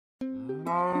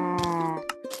Hi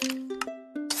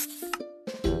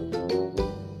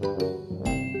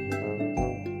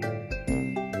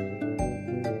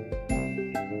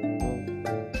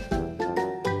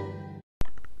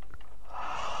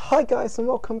guys, and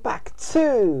welcome back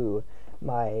to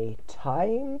my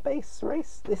time-based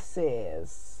race. This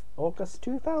is August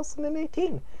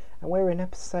 2018 and we're in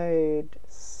episode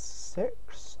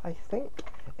 6, I think.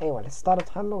 Anyway, let's start a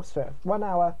time race for 1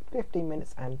 hour, 15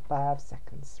 minutes and 5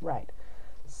 seconds. Right,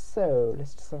 so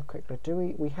let's just have a quick look.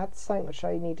 We had something which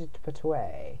I needed to put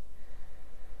away.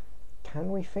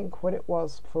 Can we think what it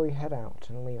was before we head out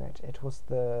and leave it? It was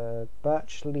the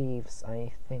birch leaves,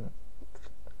 I think.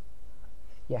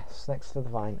 Yes, next to the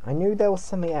vine. I knew there was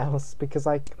something else because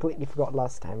I completely forgot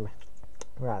last time.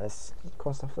 Right, let's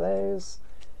cross off those.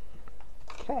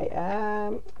 Okay,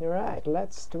 right,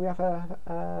 do we have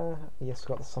yes, we've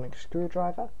got the sonic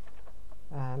screwdriver.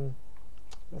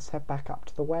 Let's head back up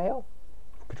to the whale.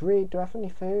 Do we have any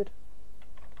food?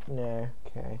 No,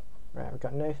 okay. Right, we've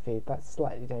got no food, that's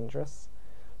slightly dangerous.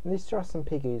 At least there are some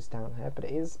piggies down here, but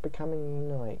it is becoming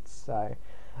night, so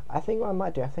I think what I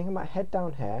might do, I think I might head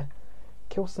down here,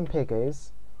 kill some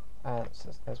piggies.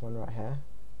 So there's one right here.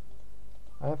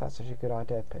 I don't know if that's such a good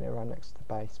idea putting it right next to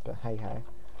the base, but hey ho.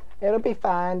 It'll be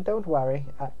fine, don't worry.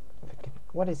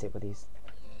 What is it with these?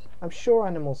 I'm sure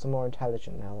animals are more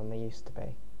intelligent now than they used to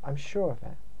be. I'm sure of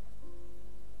it.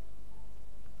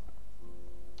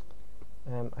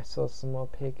 I saw some more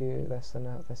piggies. There's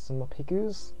some more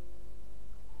piggies.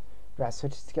 Right, so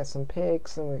just to get some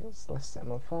pigs, and let's set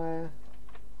them on fire.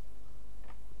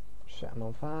 Set them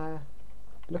on fire.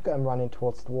 Look at them running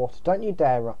towards the water. Don't you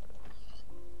dare run.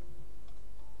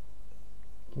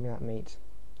 Give me that meat.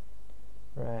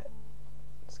 Right.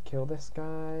 Let's kill this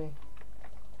guy.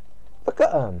 Look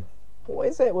at them. What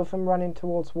is it with them running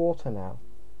towards water now?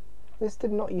 This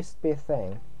did not used to be a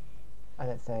thing, I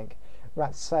don't think.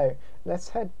 Right, so let's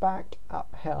head back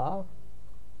up here.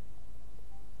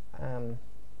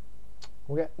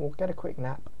 We'll get a quick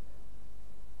nap.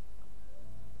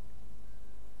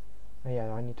 Oh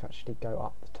yeah, I need to actually go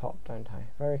up the top, don't I?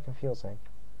 Very confusing.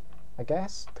 I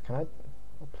guess. Can I?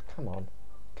 Oh, come on.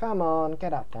 Come on,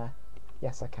 get up there.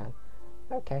 Yes, I can.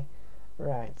 Okay.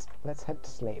 Right, let's head to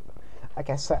sleep.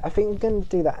 Okay, so I think we're going to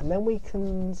do that, and then we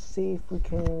can see if we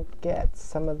can get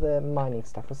some of the mining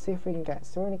stuff. We'll see if we can get...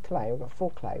 Is there any clay? We've got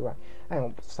 4 clay. Right. Hang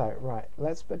on. So, right,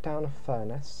 let's put down a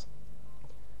furnace.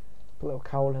 Put a little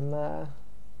coal in there.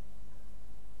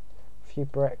 Few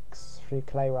bricks, few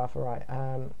clay rather. Right,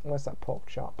 where's that pork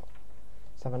chop?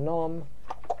 Let's have a nom.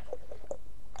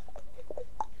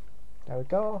 There we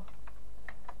go.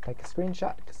 Take a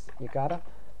screenshot because you gotta.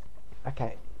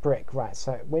 Okay, brick. Right,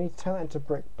 so we need to turn that into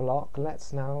brick block.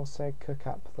 Let's now also cook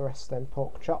up the rest of them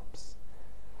pork chops.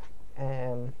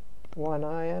 1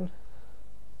 iron.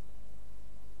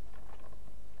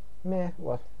 Meh.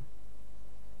 What?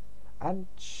 I'm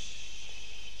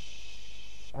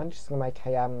just gonna make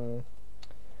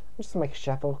a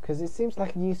shovel because it seems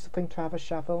like a useful thing to have a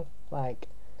shovel. Like,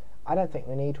 I don't think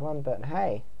we need one, but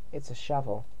hey, it's a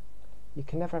shovel. You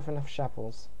can never have enough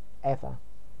shovels, ever.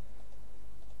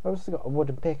 I've also got a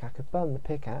wooden pick. I could burn the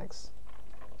pickaxe,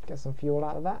 get some fuel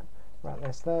out of that. Right,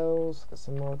 there's those. Get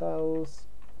some more of those.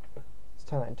 Let's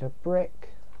turn that into a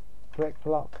brick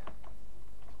block,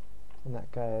 and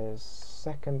that goes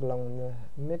second along the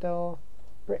middle.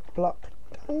 Brick block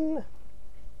done.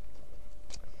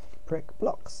 Brick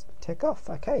blocks tick off.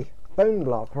 Okay, bone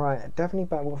block. Right, definitely.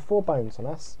 But we've got 4 bones on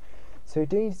us, so we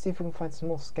do need to see if we can find some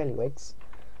more skellywigs.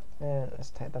 Let's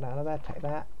take that out of there. Take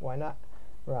that. Why not?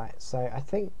 Right. So I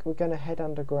think we're going to head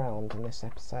underground in this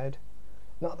episode.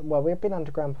 Not well. We've been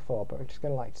underground before, but we're just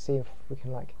going to see if we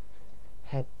can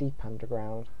head deep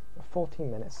underground.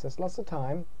 14 minutes. There's lots of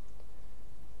time.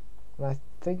 And I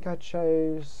think I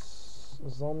chose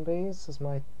zombies as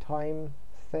my time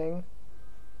thing.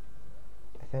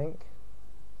 I think.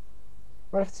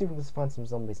 We'll have to see if we can find some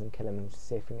zombies and kill them and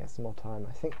see if we can get some more time.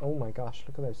 I think. Oh my gosh!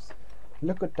 Look at those!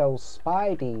 Look at those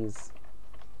spideys!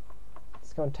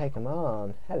 Let's go and take them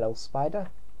on. Hello,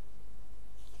 spider.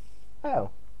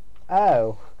 Oh,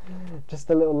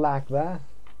 just a little lag there. I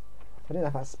didn't know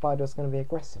if that spider was going to be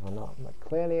aggressive or not, but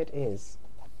clearly it is.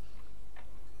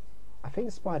 I think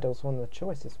the spider was one of the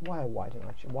choices. Why didn't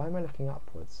I? Why am I looking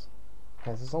upwards? Okay,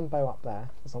 there's a zombo up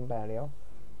there. A zombelio.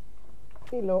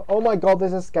 Hello. Oh my god,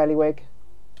 there's a skellywig.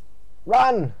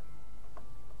 Run!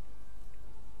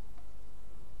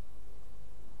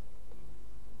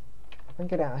 I can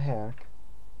get out of here.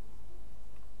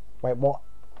 Wait, what?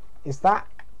 Is that?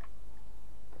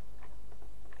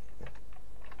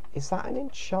 Is that an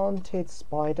enchanted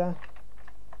spider?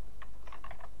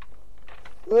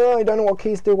 Oh, I don't know what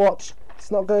keys to watch.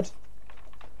 It's not good.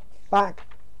 Back.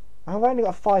 I've only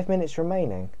got 5 minutes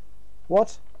remaining.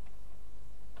 What?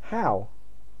 How?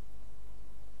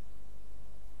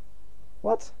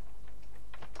 What?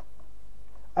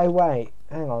 Oh wait,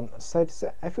 hang on. So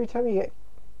every time you get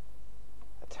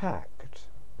attacked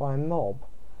by a mob,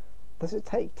 does it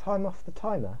take time off the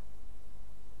timer?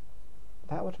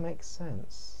 That would make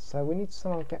sense. So we need to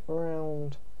somehow get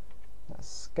around that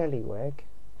skellywig.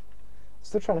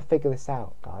 Still trying to figure this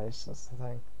out, guys. That's the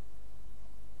thing.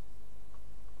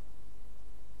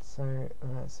 So,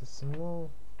 alright, so some more.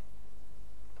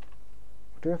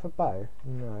 Do we have a bow?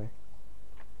 No.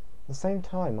 At the same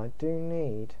time, I do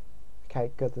need...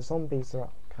 Okay, good. The zombies are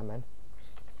coming.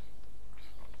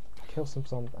 Kill some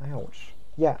zombies. Ouch.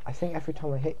 Yeah, I think every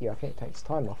time I hit you, I think it takes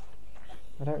time off.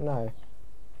 I don't know.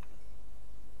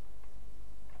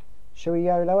 Shall we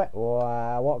YOLO it?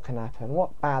 Wow, what can happen?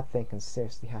 What bad thing can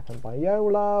seriously happen by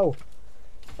YOLO?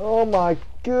 Oh my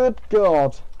good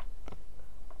God.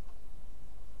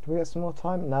 Do we get some more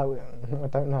time? No, I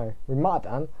don't know. We might have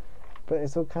done, but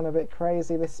it's all kind of a bit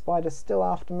crazy. This spider's still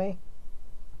after me.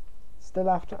 Still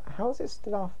after... How is it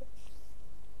still after...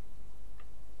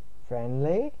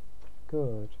 Friendly?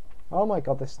 Good. Oh my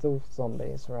God, there's still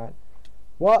zombies, right.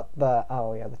 What the...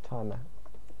 Oh yeah, the timer.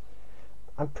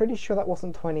 I'm pretty sure that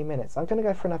wasn't 20 minutes. I'm going to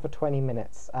go for another 20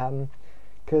 minutes.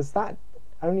 Because that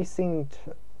only seemed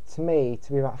to me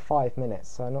to be about 5 minutes.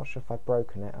 So I'm not sure if I've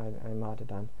broken it. I might have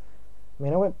done. I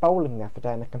mean, I went bowling the other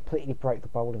day and I completely broke the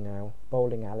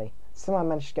bowling alley. Somehow I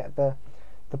managed to get the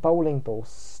bowling ball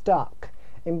stuck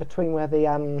in between where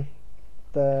the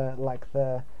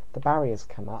barriers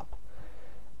come up,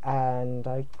 and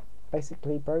I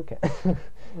basically broke it.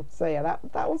 So yeah,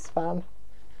 that was fun.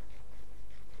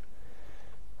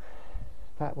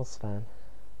 That was fun.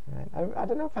 Right. I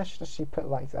don't know if I should actually put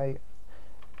like I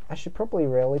should probably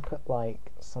really put like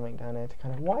something down here to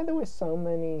kind of why there were so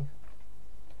many.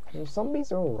 I mean,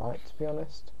 zombies are alright, to be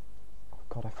honest. Oh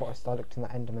God, I thought I looked in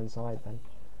that Enderman's eye then.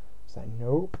 So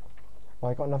nope.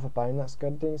 Well, I got another bone. That's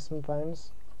good. Doing some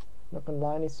bones. Not gonna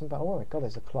lie, I need some bones. Oh my God,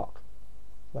 there's a clock.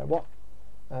 Like what?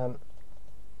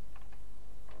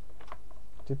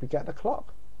 Did we get the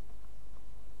clock?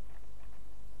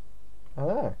 I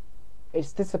don't know.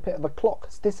 It's disappeared. The clock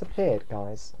has disappeared,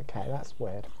 guys. Okay, that's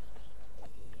weird.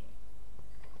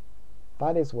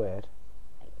 That is weird.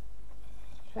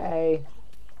 Hey.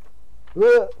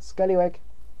 Ugh, Skellywig.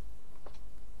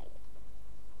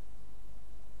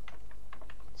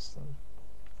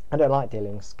 I don't like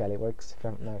dealing with Skellywigs, if you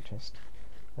haven't noticed.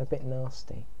 They're a bit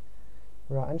nasty.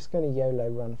 Right, I'm just going to YOLO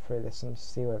run through this and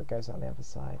see where it goes on the other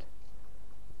side.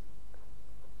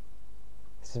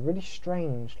 This is a really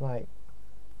strange, like,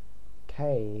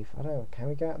 cave. I don't know, can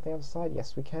we go out the other side?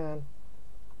 Yes, we can.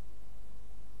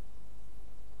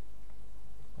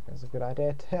 That's a good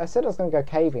idea. I said I was going to go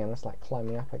caving and just like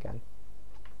climbing up again.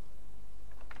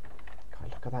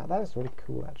 God, look at that. That is really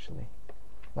cool, actually.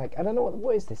 Like, I don't know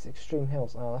what is this? Extreme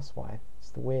hills. Oh, that's why. It's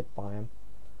the weird biome.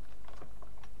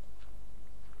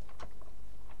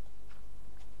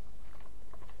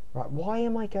 Right, why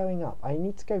am I going up? I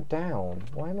need to go down.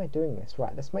 Why am I doing this?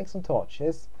 Right, let's make some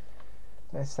torches.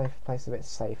 Let's save the place a bit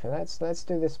safer. Let's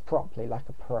do this properly, like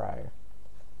a pro.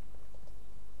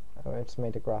 Oh, I just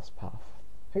made a grass path.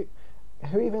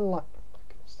 Who even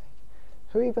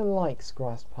likes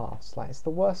grass paths? Like, it's the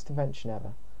worst invention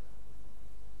ever.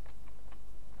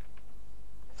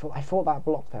 I thought that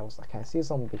block there was... Okay, I see a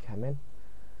zombie coming.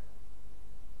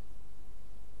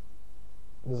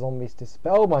 The zombies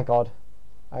disappear. Oh my God.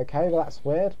 Okay, well that's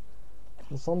weird.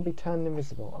 The zombie turned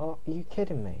invisible. Oh, are you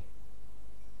kidding me?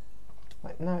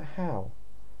 Like, no, how?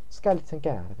 Skeleton,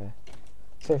 get out of here.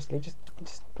 Seriously, just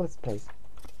please.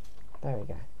 There we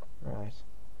go. Right.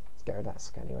 Let's get rid of that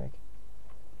skellywig.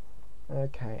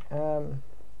 Okay, I'm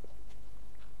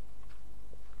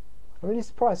really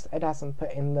surprised Ed hasn't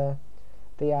put in the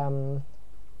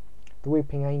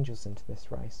Weeping Angels into this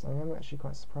race. I'm actually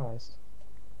quite surprised.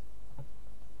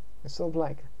 It's sort of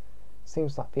like,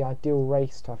 seems like the ideal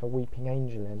race to have a Weeping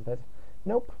Angel in, but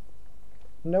nope.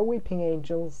 No Weeping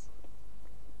Angels.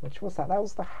 Which was that? That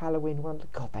was the Halloween one.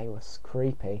 God, they were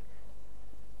creepy.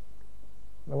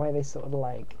 The way they sort of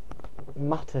like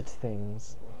muttered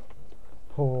things.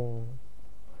 Oh.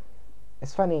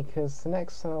 It's funny because the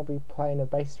next time I'll be playing a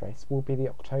Baserace will be the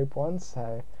October one,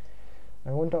 so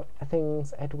I wonder what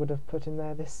things Ed would have put in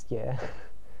there this year.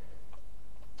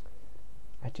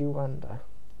 I do wonder.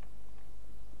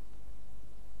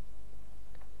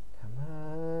 Come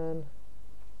on.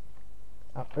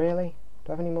 Oh, really?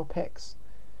 Do I have any more picks?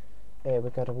 Here,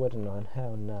 we've got a wooden one.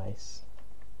 How nice.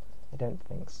 I don't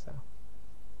think so.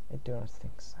 I do not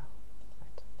think so.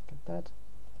 Right, get that.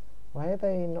 Why are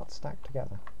they not stacked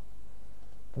together?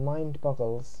 The mind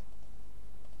boggles.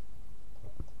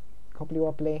 Cobbly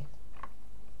wobbly.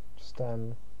 Just,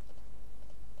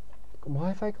 why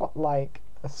have I got, like,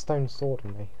 a stone sword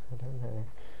in me? I don't know.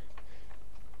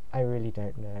 I really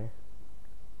don't know.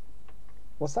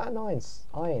 Was that an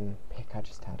iron pick I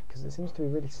just had? Because it seems to be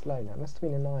really slow now. It must have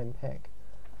been an iron pick.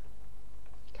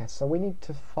 Okay, so we need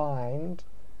to find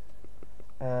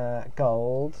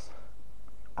gold,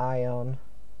 iron.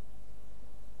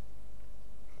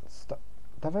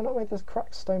 Have I not made this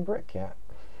cracked stone brick yet?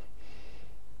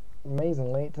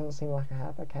 Amazingly, it doesn't seem like I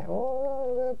have. Okay,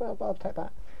 oh, I'll take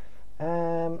that.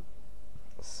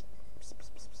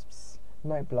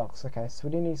 Note blocks. Okay, so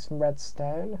we do need some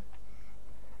redstone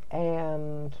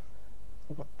and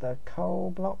the coal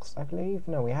blocks, I believe.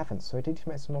 No, we haven't. So we need to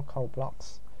make some more coal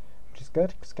blocks, which is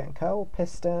good. It's getting coal,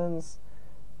 pistons,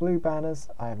 blue banners.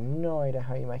 I have no idea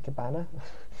how you make a banner.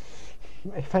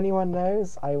 If anyone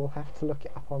knows, I will have to look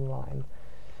it up online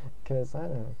because I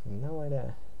have no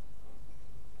idea.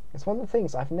 It's one of the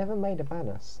things, I've never made a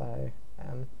banner, so I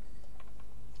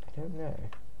don't know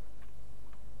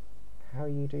how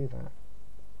you do that.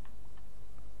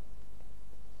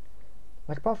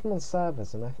 Like, apart from on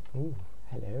servers, and ooh,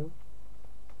 hello.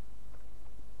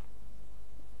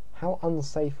 How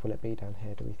unsafe will it be down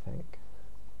here, do we think?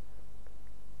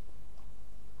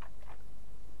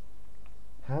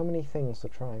 How many things will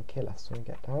try and kill us when we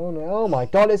get down? Oh my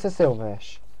god, it's a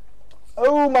silverfish!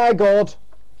 Oh my god!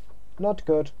 Not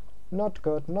good. Not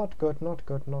good, not good, not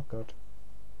good, not good.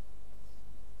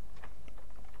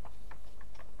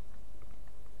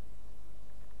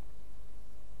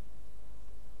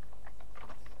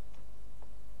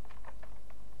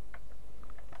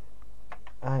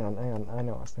 Hang on, I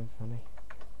know what's funny.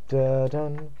 Dun,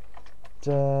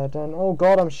 dun, dun. Oh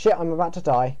god, I'm about to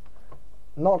die.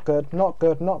 Not good, not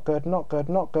good, not good, not good,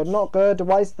 not good, not good.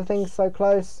 Why is the thing so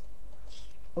close?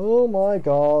 Oh my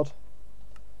god.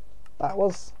 That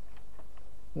was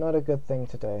not a good thing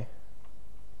to do.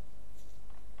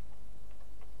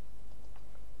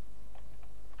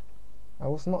 I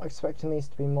was not expecting these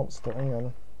to be monster. Hang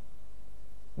on.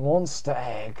 Monster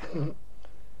egg.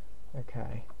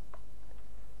 Okay.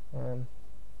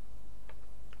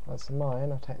 That's some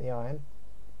iron. I'll take the iron.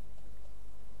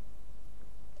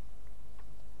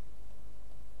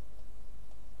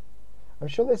 I'm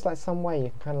sure there's like some way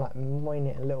you can kind of like mine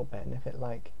it a little bit, and if it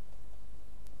like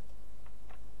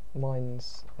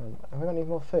mines. Have we got any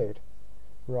more food?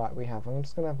 Right, we have. I'm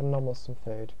just gonna have a nom with some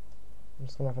food.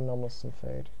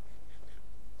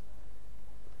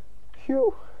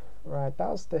 Phew. Right,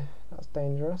 that's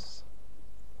dangerous.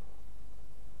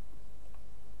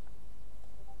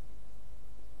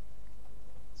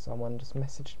 Someone just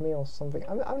messaged me or something.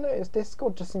 I've noticed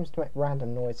Discord just seems to make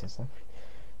random noises. I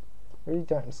really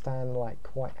don't understand like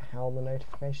quite how the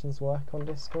notifications work on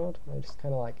Discord. They just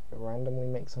kind of like randomly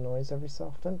makes a noise every so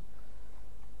often.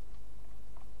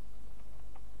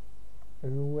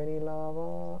 Ooh, any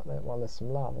lava? Well, there's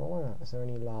some lava. Why not? Is there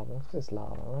any lava? Because there's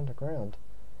lava underground.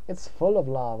 It's full of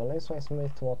lava. Let's wait some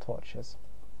more torches.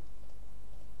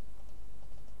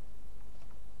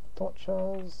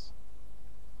 Torches.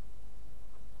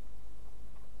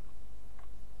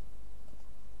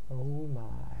 Oh my.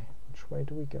 Which way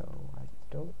do we go? I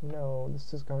don't know.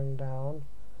 This is going down.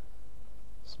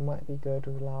 This might be good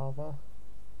with lava.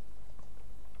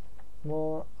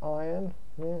 More iron.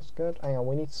 Yes, good. Hang on,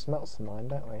 we need to smelt some iron,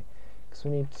 don't we? Because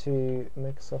we need to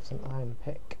make ourselves an iron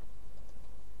pick.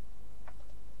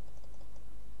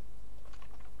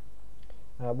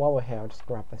 While we're here, I'll just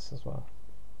grab this as well.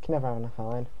 Can never have enough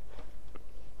iron.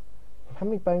 How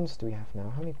many bones do we have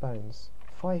now? How many bones?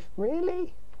 5?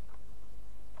 Really?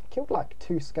 I killed like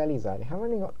 2 skellies earlier. I've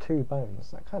only got 2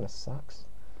 bones. That kind of sucks.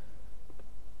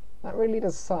 That really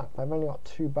does suck. I've only got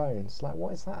 2 bones. Like,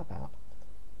 what is that about?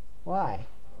 Why?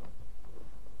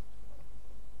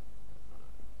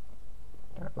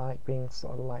 Don't like being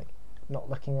sort of like not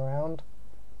looking around.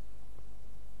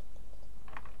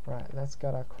 Right, let's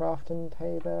get our crafting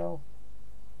table.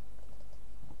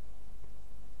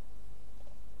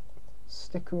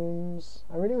 Stickoons.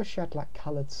 I really wish you had like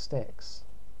coloured sticks.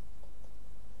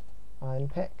 Iron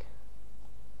pick.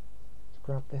 Let's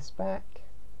grab this back.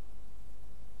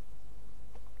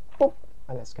 Boop,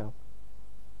 and let's go.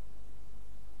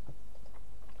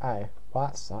 Oh, well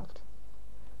that sucked.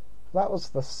 That was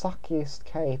the suckiest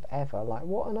cave ever. Like,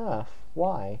 what on earth?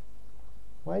 Why?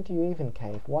 Why do you even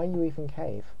cave? Why you even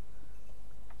cave?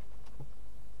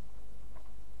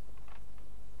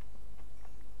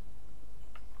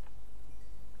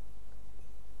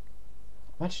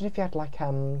 Imagine if you had like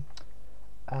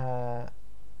a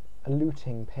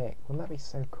looting pick. Wouldn't that be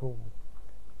so cool?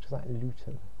 Just like loot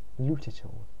it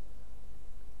all.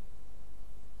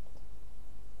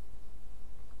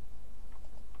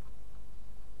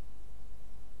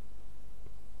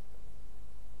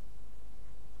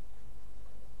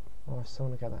 Oh, I still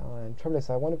want to get that iron. Trouble is,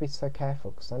 I want to be so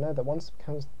careful because I know that once it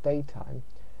becomes daytime,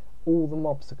 all the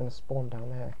mobs are going to spawn down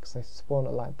there because they spawn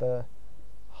at like the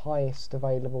highest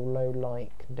available low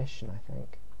light condition, I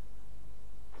think.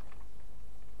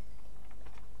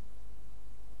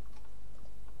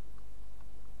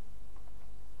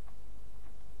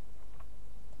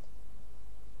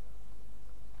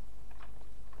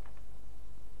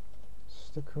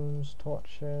 Stickoons,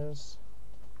 torches.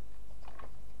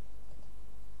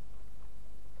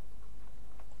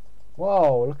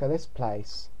 Whoa, look at this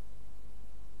place.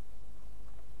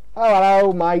 Oh,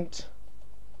 hello, mate.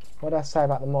 What did I say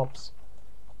about the mobs?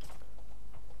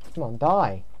 Come on,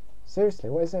 die. Seriously,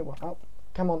 what is it? Oh,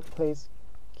 come on, please.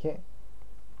 Kit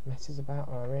messes about.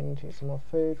 I really need to get some more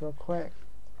food real quick.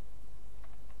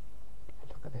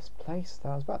 Look at this place, though.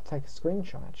 I was about to take a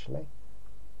screenshot, actually.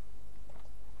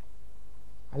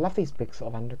 I love these big sort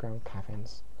of underground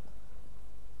caverns.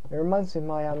 It reminds me of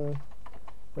my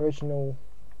original,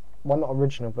 well, not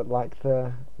original, but like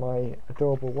my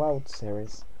Adorable World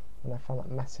series, when I found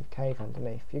that massive cave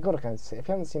underneath. You've got to go and see it. If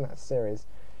you haven't seen that series,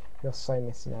 you're so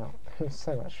missing out. It was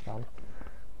so much fun.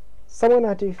 Someone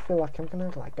I do feel like I'm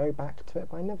gonna like go back to it,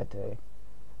 but I never do.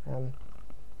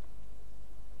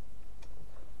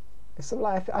 It's sort of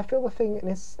like I feel the thing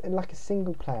is like a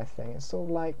single player thing. It's sort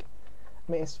of like,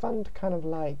 I mean, it's fun to kind of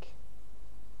like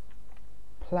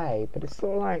play, but it's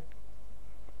sort of like,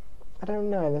 I don't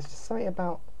know, there's just something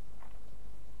about,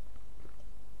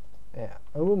 yeah.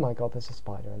 Oh my god, there's a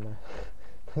spider in there.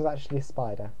 There's actually a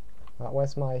spider. Right,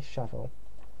 where's my shovel?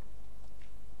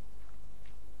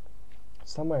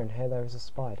 Somewhere in here there is a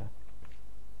spider.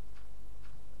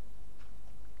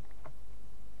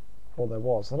 Or there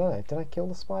was, I don't know, did I kill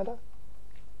the spider?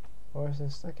 Or is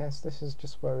this, I guess this is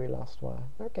just where we last were.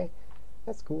 Okay,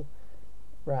 that's cool.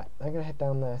 Right, I'm gonna head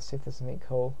down there, see if there's something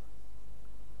cool.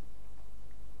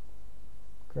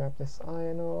 Grab this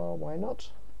iron ore, why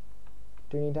not?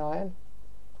 Do you need iron?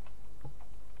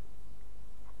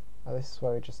 Oh, this is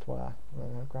where we just were.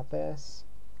 I'm gonna grab this.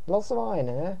 Lots of iron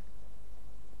here.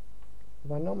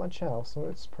 But not much else. I'm a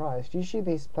bit surprised. Usually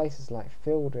these places like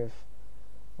filled with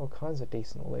all kinds of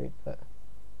decent loot, but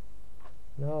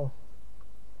no.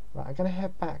 Right, I'm gonna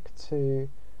head back to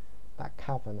that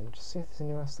cavern and just see if there's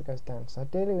anywhere else that goes down. So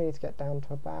ideally we need to get down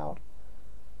to about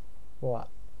what?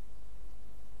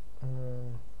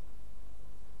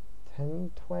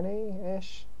 10,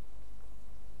 20-ish.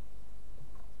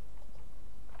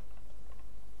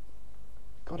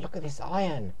 God, look at this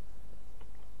iron!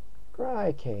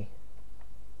 Crikey!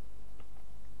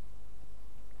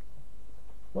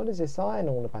 What is this iron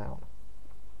all about?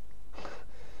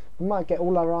 We might get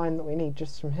all our iron that we need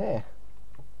just from here.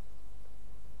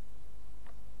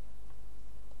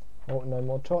 Oh, no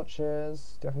more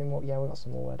torches. Do you have any more? Yeah, we got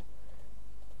some more wood.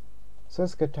 So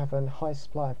it's good to have a high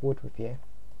supply of wood with you.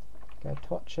 Okay,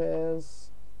 torches.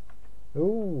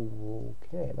 Ooh,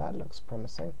 okay, that looks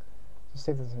promising. Let's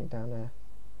see if there's something down there.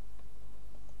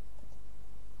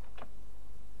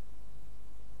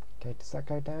 Okay, does that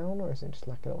go down, or is it just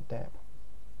like a little dip?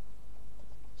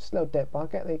 Just a little dip. I'll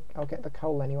get the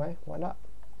coal anyway. Why not?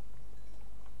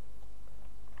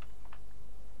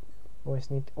 Always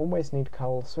need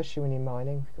coal, especially when you're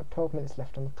mining. We've got 12 minutes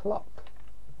left on the clock.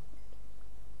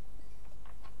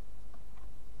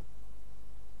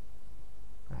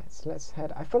 Right, so let's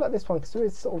head. I feel like this one, because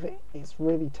it's sort of it's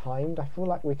really timed. I feel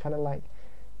like we kind of like,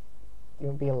 you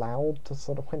won't be allowed to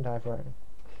sort of win over and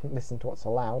listen to what's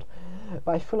allowed,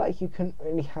 but I feel like you couldn't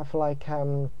really have like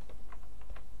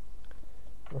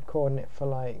recording it for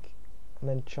like and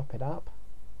then chop it up.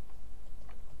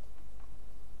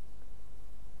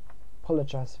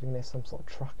 Apologise if you can hear some sort of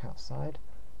truck outside.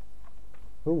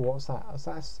 Ooh, what was that? Was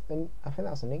that I think that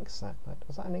was an Ink-sac.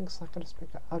 Was that an Ink-sac I just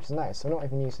picked up? Oh, just no. So we're not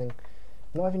even using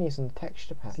the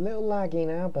texture pack. It's a little laggy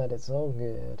now, but it's all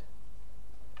good.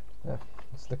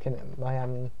 Just looking at my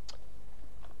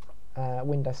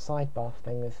Windows sidebar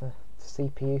thing with the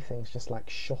CPU things just like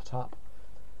shot up.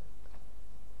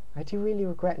 I do really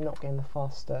regret not getting the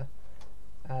faster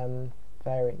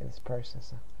variant of this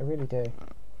processor. I really do.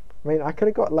 I mean, I could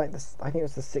have got like this. I think it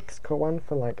was the 6-core one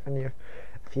for like only a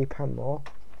few pound more.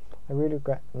 I really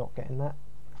regret not getting that.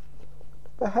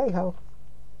 But hey ho,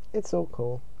 it's all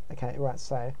cool. Okay, right.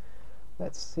 So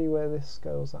let's see where this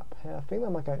goes up here. I think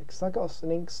that might go because I got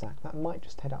an Ink-sac. That might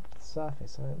just head up to the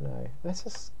surface. I don't know. Let's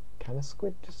just. Can a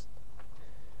squid just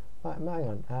Right,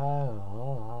 hang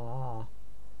on.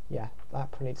 Yeah,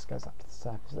 that probably just goes up to the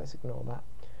surface. Let's ignore that.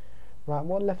 Right,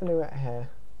 what level are we at here?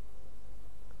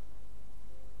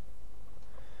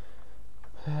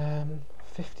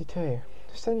 52.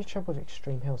 There's the only trouble with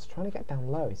extreme hills. Trying to get down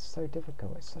low is so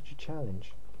difficult. It's such a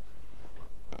challenge.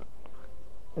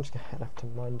 I'm just going to head up to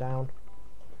mine down.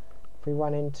 If we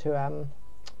run into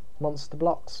monster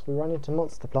blocks, we run into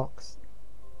monster blocks.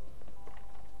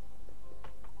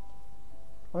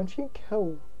 Why don't you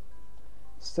kill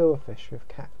silverfish with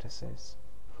cactuses?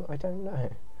 I don't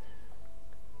know.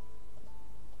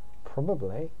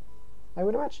 Probably. I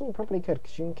would imagine you probably could,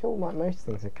 because you can kill like most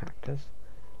things with cactus.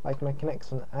 Like make an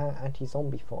excellent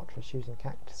anti-zombie fortress using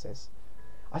cactuses.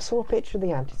 I saw a picture of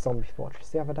the anti-zombie fortress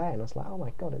the other day and I was like, oh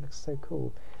my god, it looks so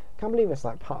cool. I can't believe it's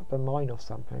like part of the mine or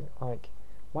something. Like,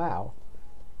 wow.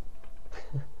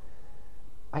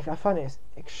 I find it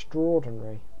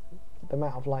extraordinary, the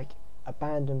amount of like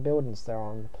abandoned buildings there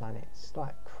are on the planet. It's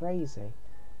like crazy.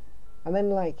 And then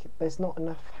like there's not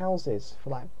enough houses for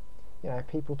like, you know,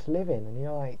 people to live in, and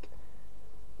you're like,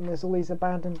 and there's all these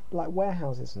abandoned like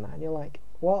warehouses and that, and you're like,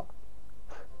 what?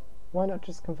 Why not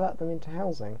just convert them into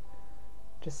housing?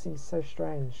 It just seems so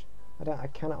strange. I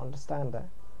cannot understand it.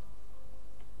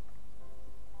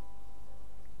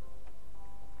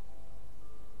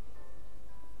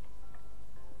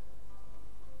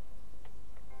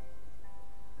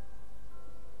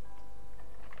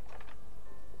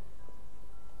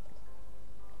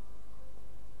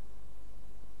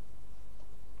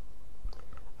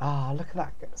 Ah, look at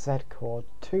that Z cord.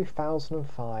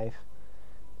 2005.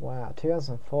 Wow,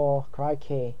 2004.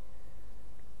 Crikey.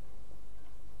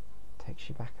 Takes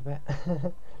you back a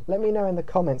bit. Let me know in the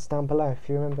comments down below if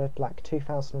you remember like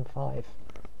 2005.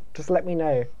 Just let me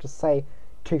know. Just say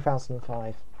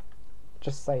 2005.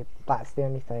 Just say that's the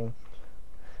only thing.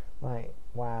 Like,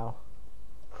 wow.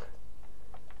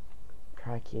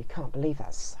 Crikey, you can't believe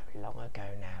that's so long ago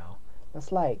now.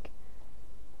 That's like,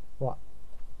 what,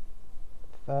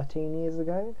 13 years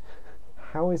ago?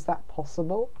 How is that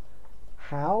possible?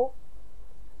 How?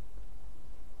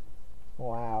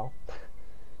 Wow.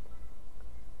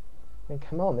 I mean,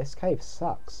 come on, this cave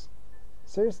sucks.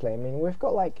 Seriously, I mean, we've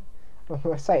got like,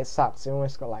 when I say it sucks, we've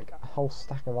almost got like a whole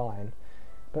stack of iron.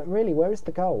 But really, where is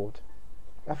the gold?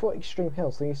 I thought Extreme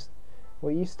Hills used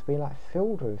to be like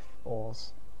filled with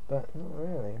ores, but not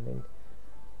really. I mean,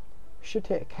 we should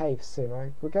hit a cave soon.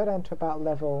 Right? We'll go down to about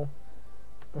level,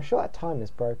 I'm sure that time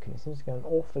is broken, it seems to go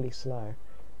awfully slow.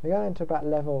 We go down to about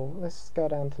level, let's go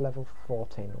down to level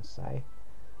 14 or say.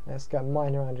 Let's go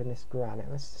mine around in this granite.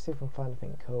 Let's see if we can find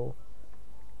anything cool.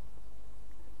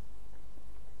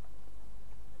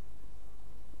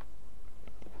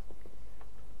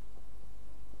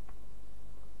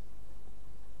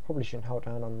 Probably shouldn't hold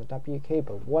down on the W key,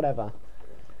 but whatever.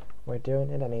 We're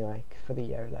doing it anyway for the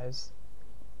YOLOs.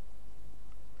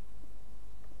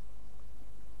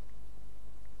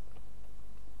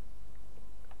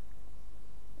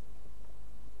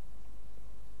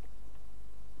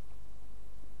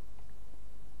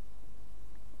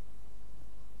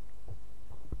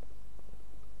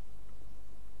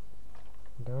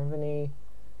 Don't have any.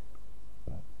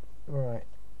 Right.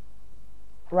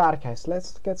 Right, okay, so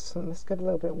let's get a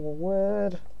little bit more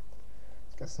wood.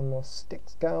 Let's get some more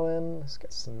sticks going. Let's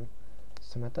get some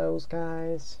of those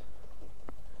guys.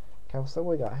 Okay, what's that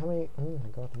we got? How many? Oh my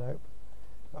god, nope.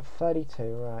 Got 32,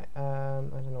 right. I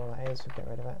don't know what that is, we'll get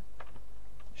rid of it.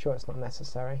 Sure, it's not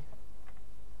necessary.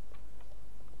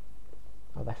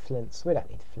 Oh, they're flints. We don't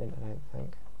need flint, I don't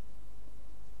think.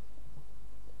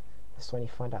 This is when you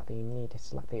find out that you need,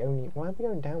 it's like the only. Why are we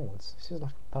going downwards? This is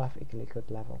like a perfectly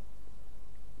good level.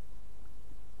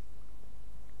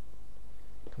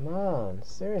 Come on,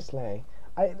 seriously.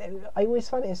 I always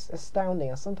find it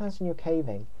astounding. Sometimes when you're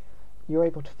caving, you're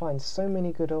able to find so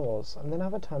many good ores, and then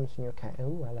other times when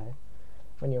you're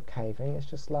when you're caving, it's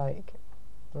just like,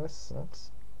 oh, this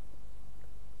sucks.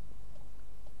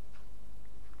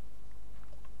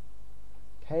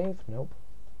 Cave? Nope.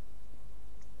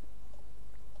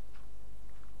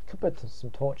 Could put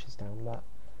some torches down, but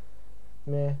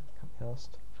meh, can't be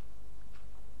asked.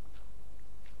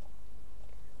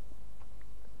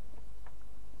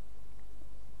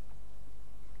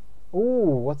 Ooh,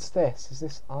 what's this? Is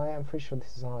this iron? I'm pretty sure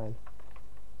this is iron.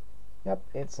 Yep,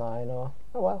 it's iron ore.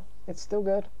 Oh well, it's still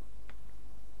good.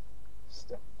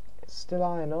 It's still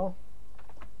iron ore.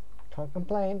 Can't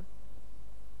complain.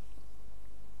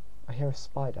 I hear a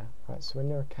spider. Right, so we're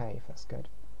near a cave. That's good.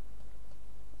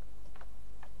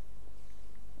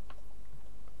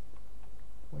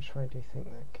 Which way do you think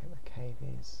the cave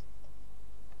is?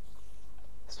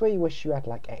 That's where you wish you had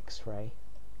like X-ray.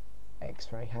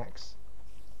 X-ray hacks.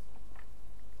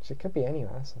 So it could be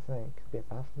anywhere else, I think. Could be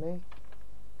above me.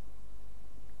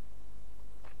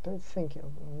 Don't think it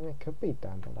could be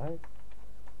down below.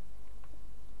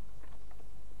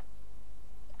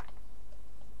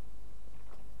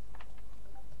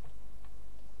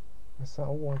 So,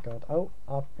 oh my god. Oh,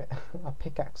 our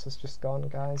pickaxe has just gone,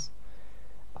 guys.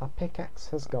 Our pickaxe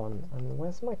has gone. And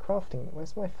where's my crafting?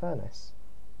 Where's my furnace?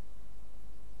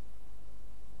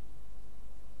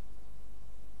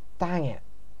 Dang it.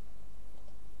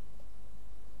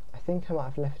 I think I might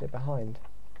have left it behind.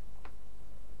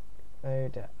 Oh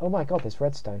dear. Oh my god, there's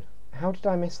redstone. How did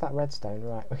I miss that redstone?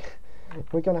 Right,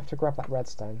 we're gonna have to grab that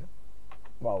redstone.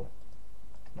 Whoa.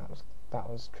 That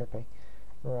was trippy.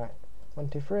 Right. 1,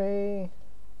 2, 3.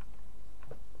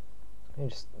 Let me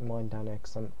just mine down here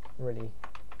because I'm really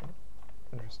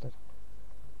interested.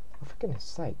 Oh, for goodness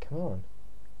sake, come on.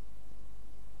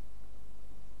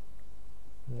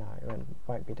 No, it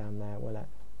won't be down there, will it?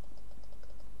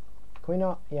 Can we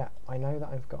not? Yeah, I know that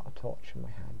I've got a torch in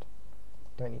my hand.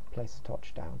 Don't need to place the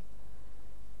torch down.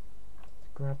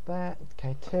 Grab that.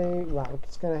 Okay, 2. Right, we're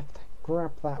just going to have to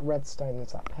grab that redstone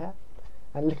that's up here.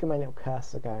 And look at my little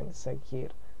cursor going, it's so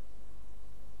cute.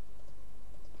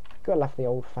 Gotta love the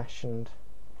old-fashioned,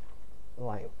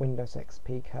 like, Windows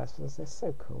XP cursors. They're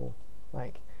so cool.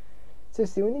 Like,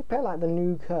 seriously, when you put like the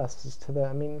new cursors to the,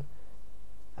 I mean,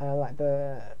 like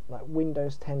the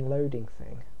Windows 10 loading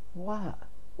thing.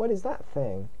 What is that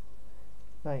thing?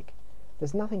 Like,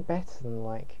 there's nothing better than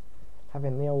like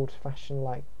having the old-fashioned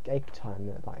like egg time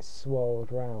that like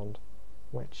swirled round,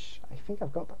 which I think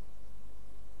I've got that.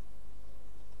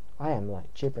 I am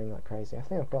like gibbering like crazy. I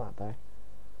think I've got that though.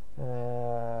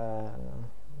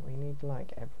 We need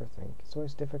like everything. It's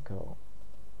always difficult.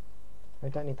 I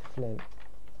don't need the flint.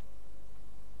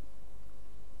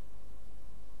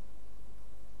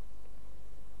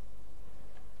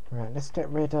 Right, let's get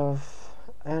rid of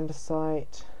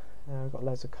andesite. We've got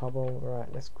loads of cobble.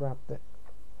 Right, let's grab the.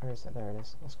 Where is it? There it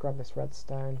is. Let's grab this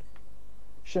redstone.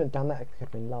 Shouldn't have done that. It could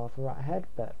have been lava right ahead,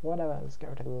 but whatever. Let's get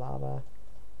rid of the lava.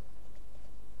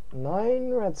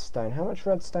 9 redstone. How much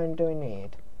redstone do we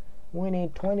need? We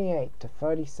need 28 to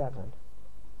 37.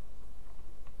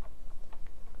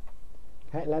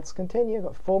 Okay, let's continue. We've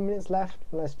got 4 minutes left.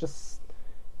 Let's just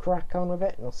crack on with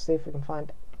it, and we'll see if we can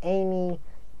find any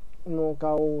more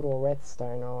gold or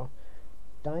redstone or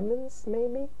diamonds,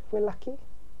 maybe, if we're lucky.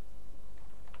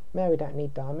 Maybe we don't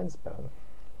need diamonds, but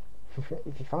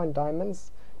if you find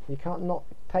diamonds, you can't not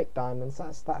take diamonds.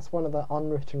 That's one of the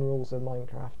unwritten rules of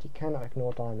Minecraft. You cannot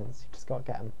ignore diamonds. You just got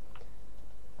to get them.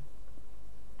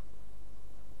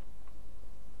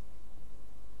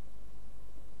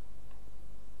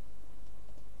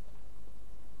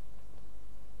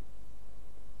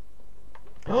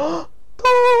 God!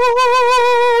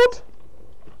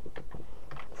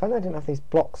 If only I didn't have these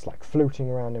blocks like floating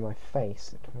around in my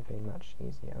face, it would be much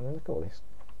easier. And then look at all this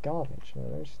garbage.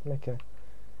 Let's just make a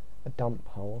dump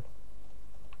hole.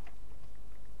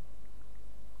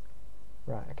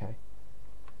 Right, okay.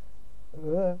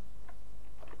 Look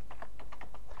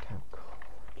how cool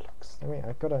it looks. I mean,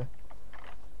 I've got to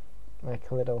make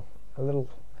a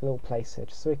little place here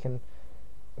just so we can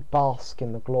bask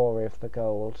in the glory of the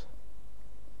gold.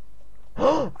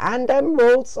 And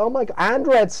emeralds, oh my god, and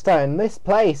redstone. This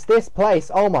place,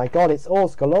 oh my god, it's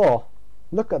ores galore.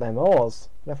 Look at them ores.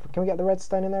 Can we get the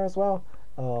redstone in there as well?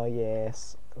 Oh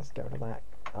yes, let's get rid of that.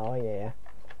 Oh yeah,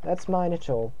 let's mine it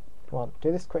all. Come on,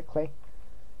 do this quickly.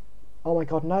 Oh my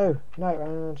god, no,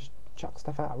 just chuck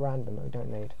stuff out at random that we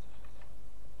don't need.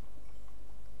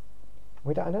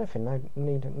 I don't know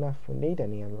if we need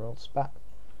any emeralds, but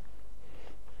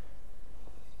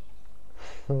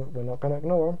we're not going to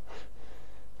ignore them.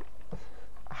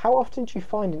 How often do you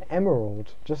find an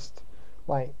emerald just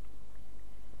like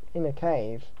in a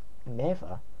cave?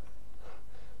 Never.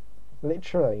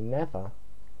 Literally never.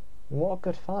 What a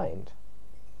good find.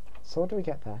 So what do we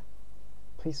get there?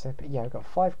 Please say, yeah, we've got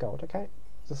 5 gold. Okay,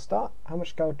 it's a start. How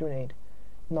much gold do we need?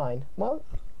 9. Well,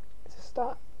 it's a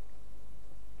start.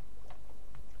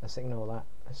 Let's ignore that.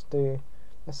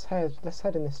 Let's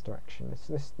head in this direction.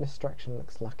 This direction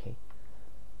looks lucky.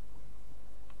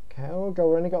 Okay, oh god,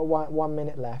 we've only got 1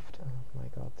 minute left. Oh my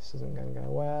god, this isn't going to go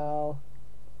well.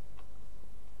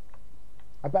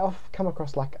 I bet I'll come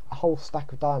across like a whole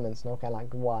stack of diamonds and I'll get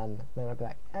like 1. Then I'll be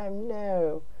like, oh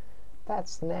no,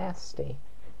 that's nasty.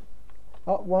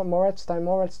 Oh, more redstone,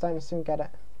 I'll soon get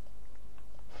it.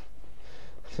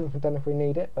 I don't know if we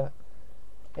need it, but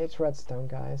it's redstone,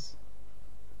 guys.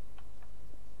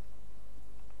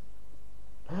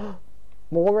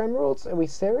 More emeralds? Are we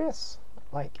serious?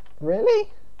 Like,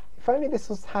 really? If only this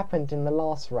was happened in the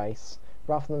last race,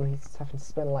 rather than he's having to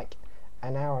spend like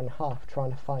an hour and a half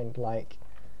trying to find like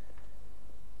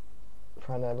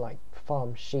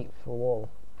farm sheep for wool.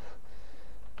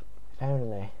 If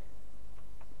only.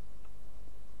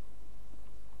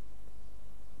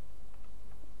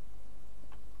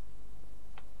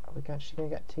 Are we actually going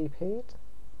to get TP'd?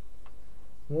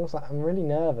 I'm really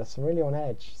nervous. I'm really on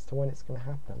edge as to when it's going to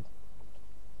happen.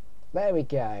 There we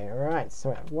go. Right,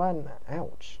 so at one.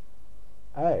 Ouch.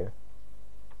 Oh.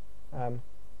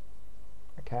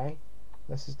 Okay.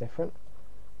 This is different.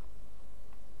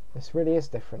 This really is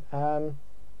different. Okay,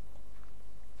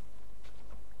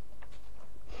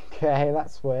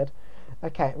 that's weird.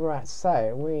 Okay, right,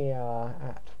 so we are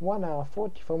at 1 hour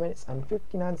 44 minutes and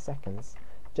 59 seconds.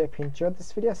 Hope you enjoyed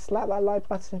this video. Slap that like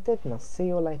button if you did, and I'll see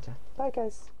you all later. Bye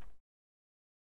guys.